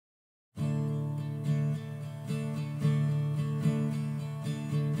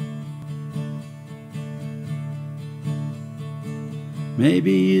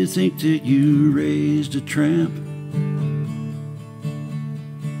Maybe you think that you raised a tramp,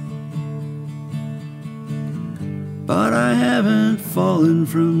 but I haven't fallen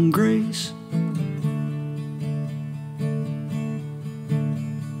from grace.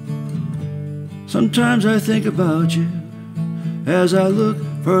 Sometimes I think about you as I look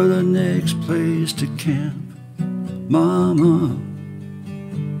for the next place to camp. Mama,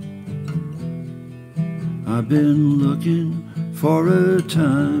 I've been looking for a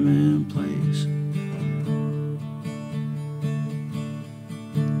time and place.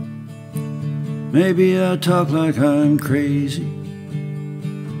 Maybe I talk like I'm crazy,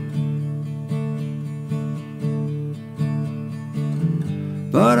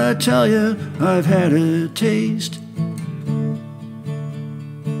 but I tell you, I've had a taste.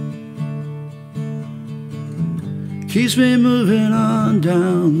 Keeps me moving on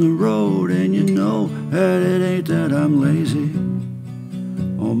down the road, and you know that it ain't that I'm lazy.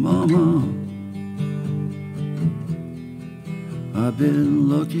 Oh, mama, I've been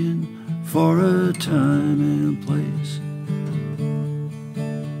looking for a time and place.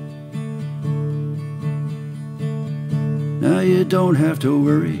 Now you don't have to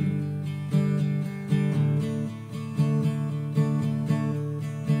worry,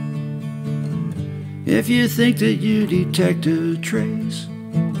 if you think that you detect a trace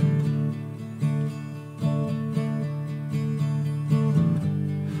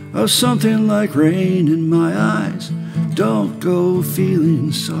of something like rain in my eyes. Don't go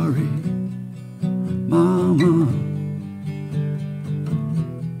feeling sorry, mama.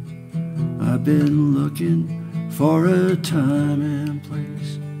 I've been looking for a time and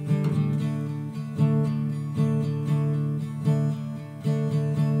place.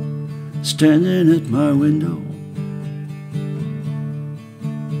 Standing at my window,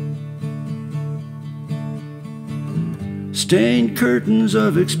 stained curtains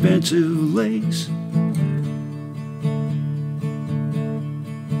of expensive lace,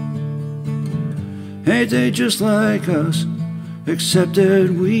 ain't they just like us, except that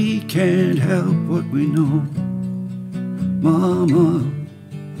we can't help what we know? Mama,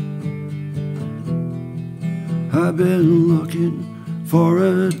 I've been looking for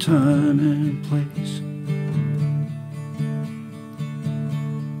a time and place.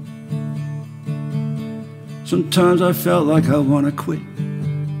 Sometimes I felt like I want to quit,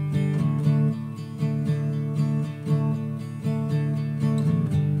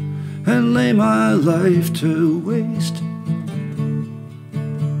 and lay my life to waste.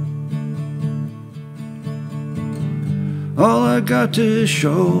 All I got to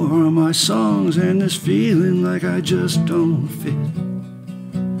show are my songs and this feeling like I just don't fit.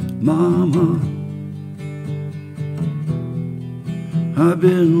 Mama, I've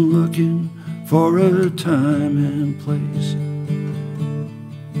been looking for a time and place.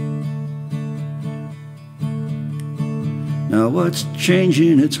 Now what's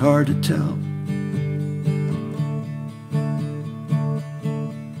changing, it's hard to tell.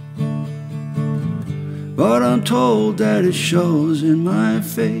 But I'm told that it shows in my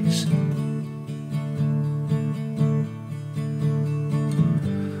face.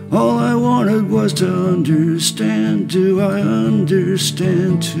 All I wanted was to understand. Do I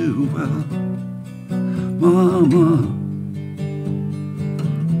understand too well? Mama,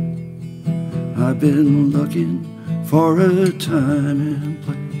 I've been looking for a time and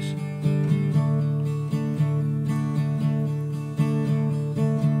place.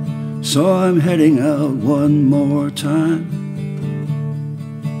 So I'm heading out one more time,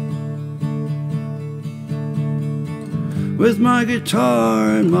 with my guitar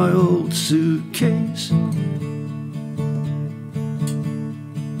and my old suitcase.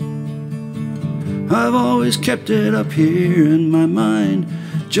 I've always kept it up here in my mind,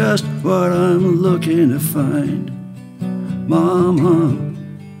 just what I'm looking to find. Mama,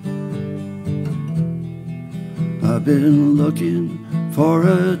 I've been looking for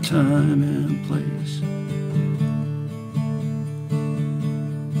a time and place.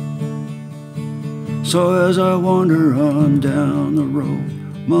 So as I wander on down the road,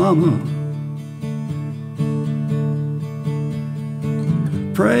 Mama,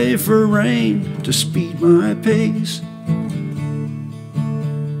 pray for rain to speed my pace.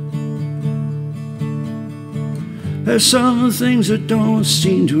 There's some things that don't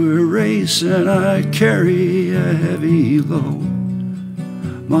seem to erase, and I carry a heavy load.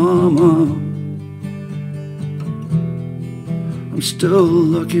 Mama, I'm still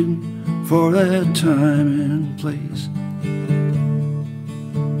looking for that time and place.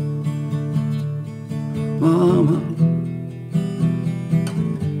 Mama,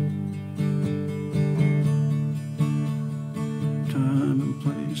 time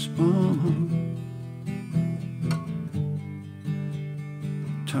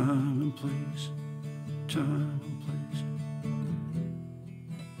time and place, time and place.